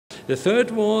The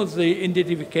third was the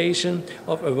identification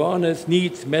of awareness,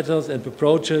 needs, methods, and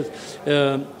approaches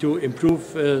to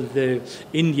improve the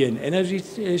Indian energy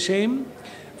chain.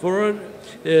 For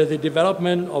the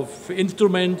development of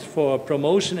instruments for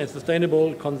promotion and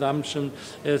sustainable consumption,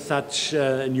 such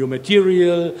new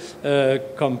material,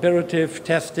 comparative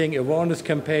testing, awareness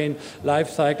campaign, life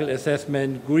cycle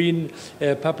assessment, green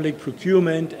public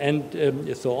procurement,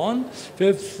 and so on.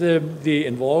 Fifth, the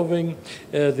involving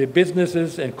the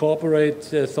businesses and corporate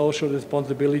social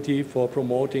responsibility for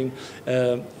promoting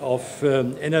of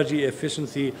energy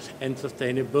efficiency and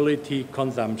sustainability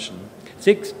consumption.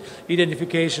 Sixth,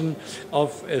 identification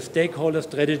of a stakeholder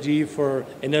strategy for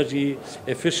energy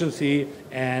efficiency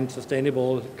and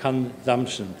sustainable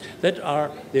consumption. That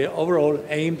are the overall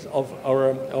aims of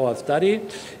our study.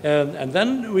 And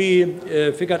then we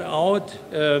figured out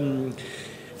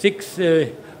 6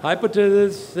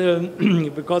 hypotheses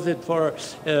because it for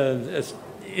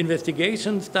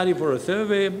investigation study for a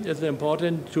survey, it's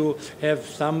important to have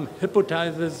some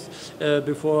hypotheses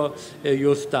before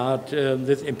you start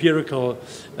this empirical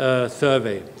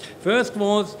survey. First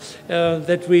was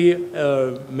that we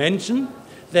mentioned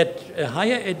that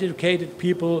higher educated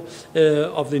people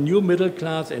of the new middle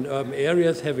class in urban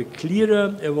areas have a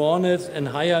clearer awareness and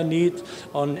higher needs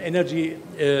on energy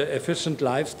efficient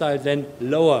lifestyle than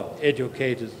lower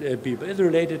educated people. It's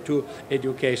related to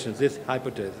education, this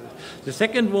hypothesis. The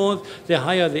second was the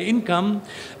higher the income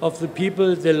of the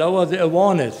people, the lower the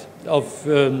awareness of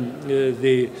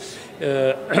the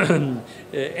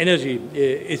energy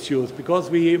issues, because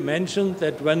we mentioned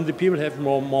that when the people have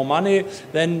more money,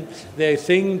 then they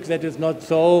think that it's not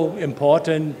so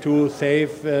important to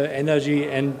save energy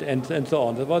and so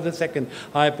on. That was the second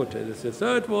hypothesis. The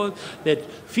third was that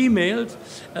females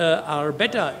are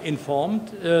better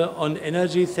informed on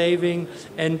energy saving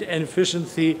and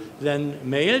efficiency than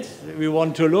males. We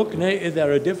want to look, is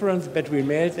there a difference between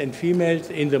males and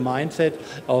females in the mindset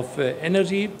of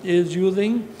energy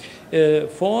using?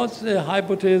 Fourth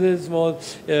hypothesis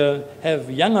was have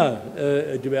younger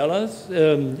dwellers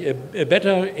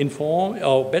better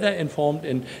informed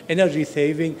in energy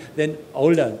saving than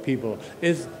older people.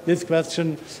 Is this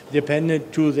question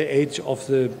dependent to the age of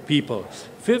the people?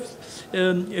 Fifth,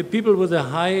 people with a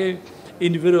high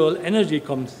individual energy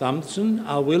consumption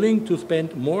are willing to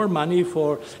spend more money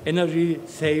for energy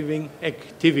saving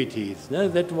activities.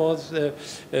 That was a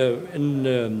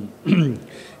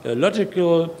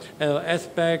logical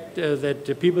aspect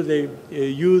that people they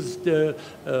used a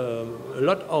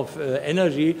lot of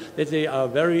energy, that they are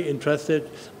very interested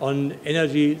on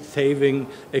energy saving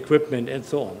equipment and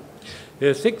so on.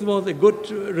 Sixth was a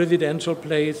good residential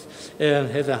place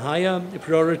has a higher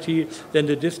priority than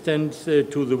the distance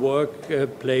to the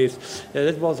workplace.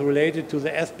 That was related to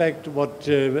the aspect what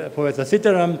Professor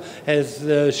Sitaram has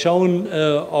shown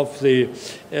of the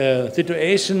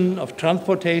situation of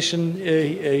transportation,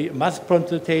 mass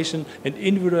transportation and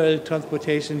individual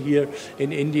transportation here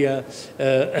in India.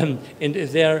 And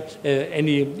is there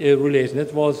any relation?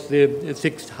 That was the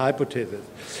sixth hypothesis.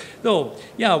 So,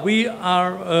 yeah, we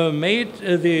are made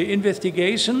the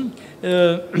investigation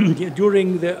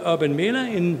during the urban Mela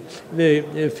in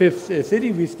the fifth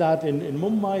city. We start in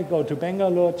Mumbai, go to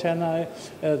Bangalore, Chennai,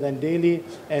 then Delhi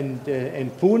and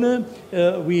Pune.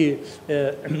 We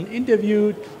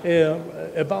interviewed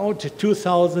about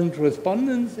 2,000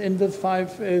 respondents in these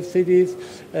 5 cities,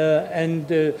 and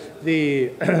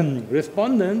the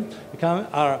respondents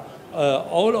are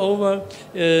all over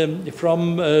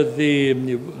from the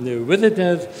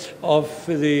visitors of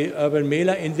the urban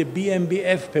Mela in the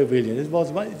BMBF pavilion. It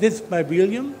was this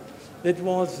pavilion that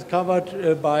was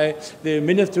covered by the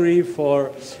Ministry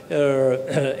for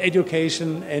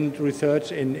Education and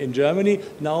Research in Germany.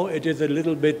 Now it is a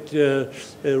little bit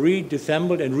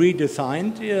redissembled and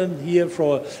redesigned here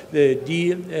for the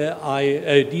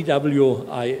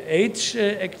DWIH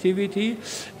activity.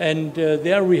 And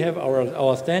there we have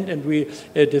our stand, and we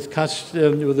discussed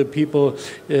with the people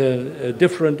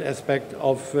different aspects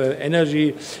of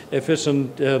energy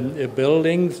efficient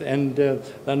buildings, and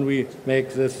then we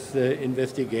make this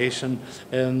investigation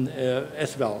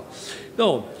as well.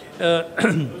 So,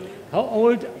 how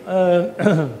old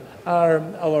are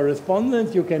our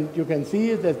respondents? You can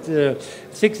see that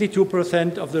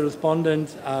 62% of the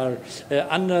respondents are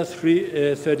under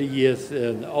 30 years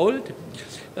old.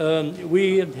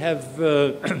 We have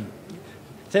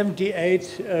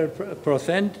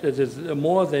 78%, that is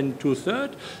more than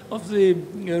 2/3 of the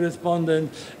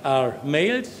respondents are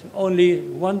males. Only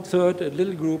 1/3, a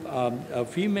little group, are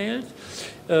females.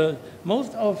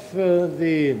 Most of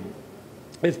the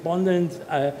respondents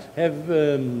have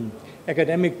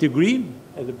academic degree,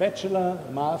 as a bachelor,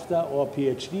 master, or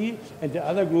PhD, and the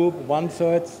other group,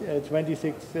 1/3,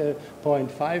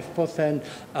 26.5%,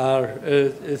 are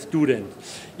students.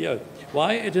 Yeah.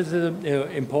 Why it is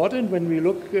important when we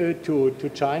look to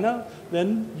China,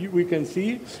 then we can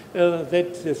see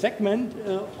that the segment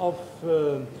of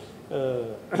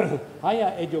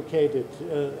higher educated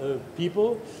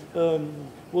people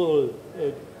will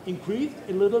increase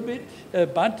a little bit,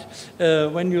 but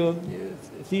when you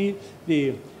see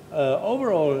the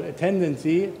overall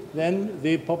tendency, then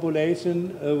the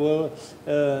population will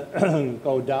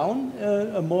go down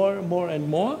more and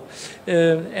more.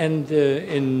 And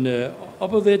in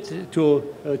opposite to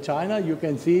China, you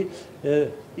can see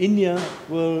India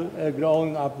will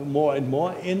growing up more and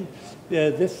more in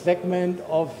this segment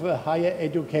of higher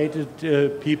educated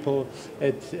people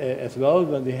as well,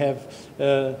 when they have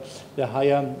the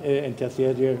higher and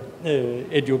tertiary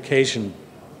education.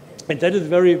 And that is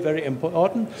very, very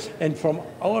important. And from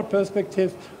our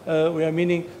perspective, we are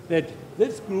meaning that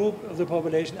this group of the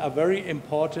population are very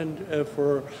important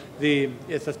for the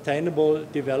sustainable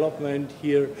development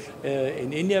here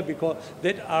in India, because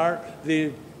that are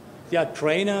the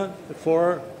trainer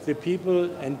for the people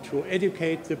and to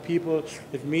educate the people.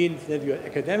 It means that you are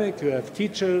academic, you have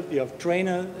teachers, you have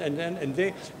trainers, and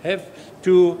they have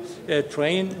to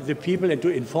train the people and to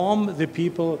inform the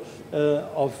people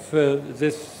of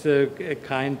this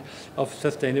kind of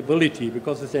sustainability,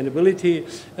 because sustainability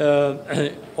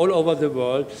all over the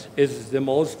world is the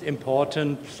most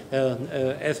important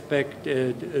aspect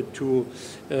to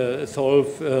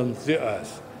solve the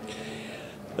earth.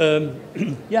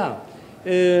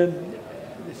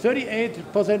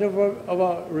 38% of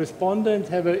our respondents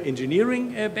have an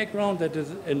engineering background. That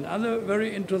is another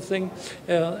very interesting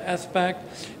aspect.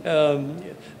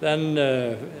 Then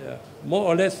more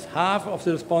or less half of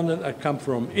the respondents come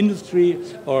from industry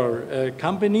or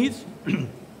companies.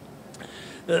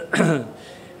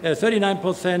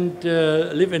 39%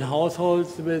 live in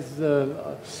households with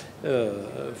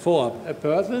 4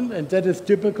 persons, and that is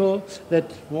typical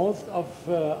that most of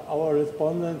our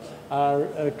respondents are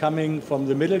coming from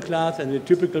the middle class, and the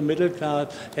typical middle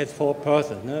class has 4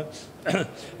 persons.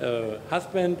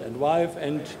 Husband and wife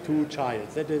and 2 children.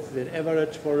 That is the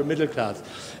average for a middle class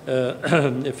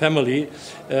family.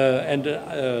 And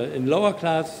in lower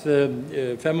class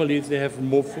families, they have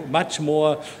much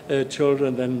more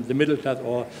children than the middle class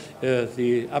or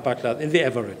the upper class in the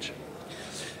average.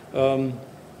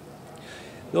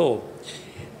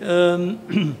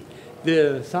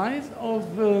 The size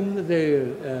of the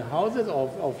houses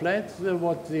or flats,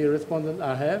 what the respondents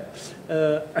have,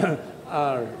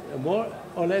 are more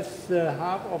or less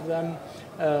half of them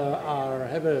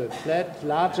have a flat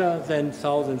larger than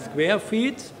 1,000 square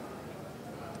feet.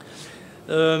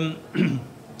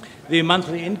 The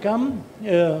monthly income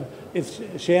is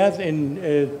shared in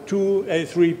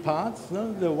 3 parts.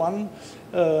 No? The one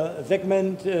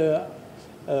segment,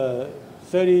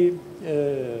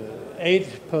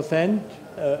 38%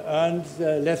 earns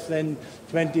less than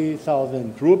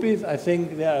 20,000 rupees. I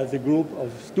think there is a group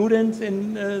of students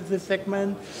in this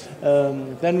segment.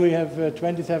 Then we have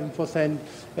 27%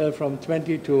 from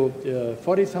 20 to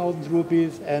 40,000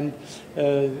 rupees, and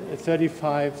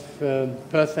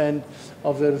 35%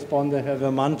 of the respondents have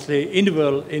a monthly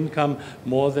individual income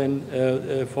more than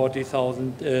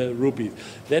 40,000 rupees.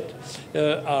 That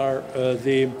are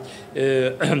the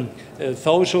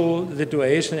social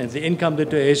situation and the income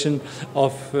situation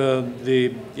of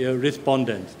the respondents.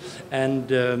 And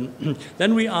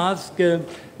then we ask,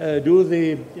 do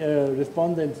the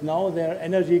respondents know their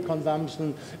energy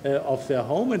consumption of their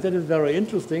home? And that is very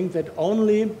interesting, that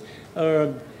only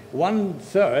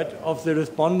 1/3 of the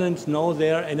respondents know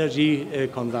their energy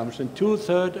consumption.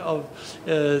 2/3 of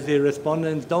the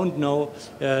respondents don't know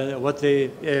what they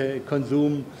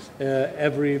consume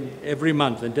every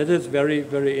month, and that is very,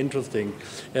 very interesting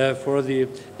for the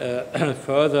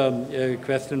further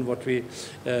question what we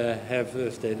have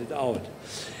stated out.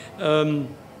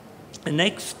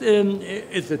 Next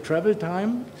is the travel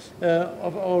time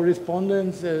of our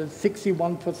respondents.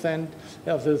 61%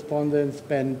 of the respondents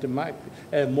spend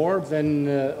more than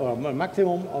or a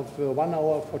maximum of 1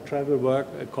 hour for travel, work,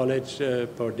 college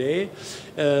per day.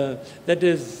 That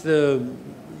is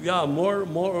more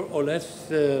or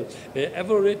less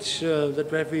average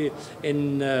that we have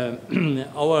in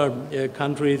our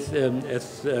countries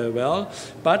as well.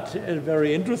 But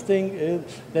very interesting is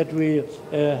that we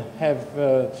have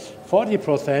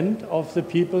 40% of the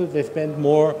people, they spend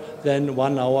more than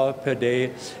 1 hour per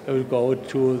day to go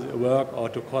to work or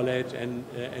to college and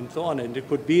so on. And it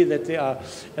could be that they are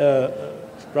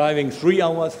driving 3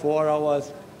 hours, 4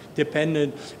 hours,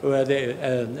 dependent where they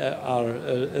are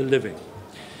living.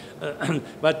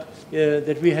 But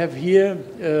that we have here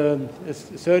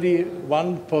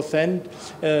 31%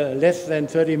 less than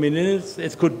 30 minutes.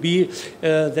 It could be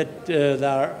that there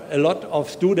are a lot of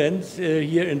students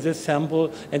here in this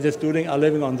sample, and the students are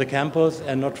living on the campus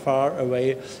and not far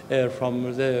away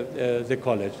from the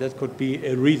college. That could be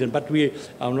a reason, but we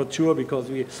are not sure because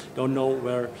we don't know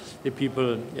where the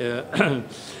people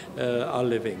are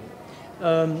living.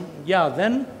 Then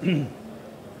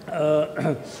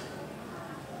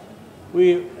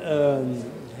we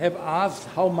have asked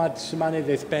how much money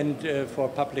they spend for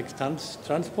public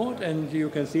transport, and you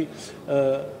can see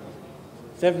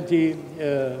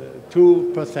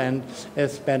 72%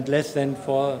 spend less than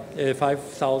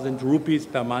 5,000 rupees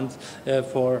per month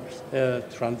for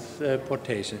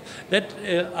transportation. That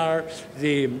are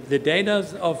the data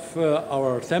of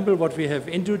our sample, what we have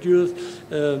introduced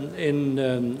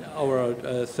in our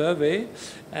survey,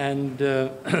 and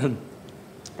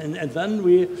then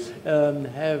we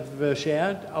have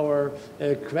shared our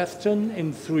question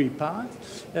in 3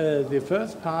 parts. The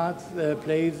first part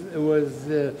was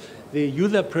the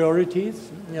user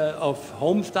priorities of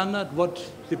home standard,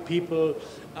 what the people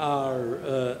are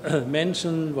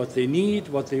mentioned, what they need,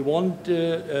 what they want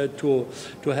to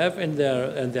have in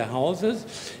their houses.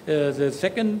 The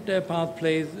second part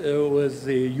was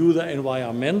the user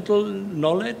environmental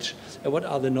knowledge. What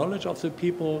are the knowledge of the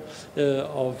people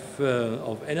of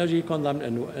energy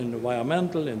consumption and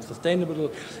environmental and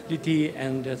sustainability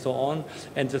and so on.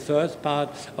 And the third part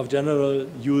of general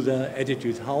user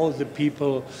attitudes, how the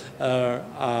people are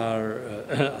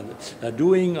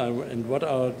doing and what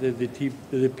are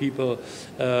the people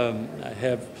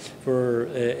have for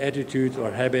attitudes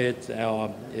or habits,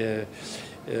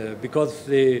 because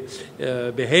the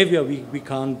behavior we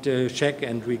can't check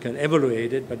and we can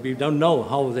evaluate it, but we don't know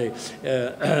how they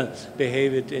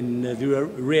behave it in the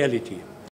reality.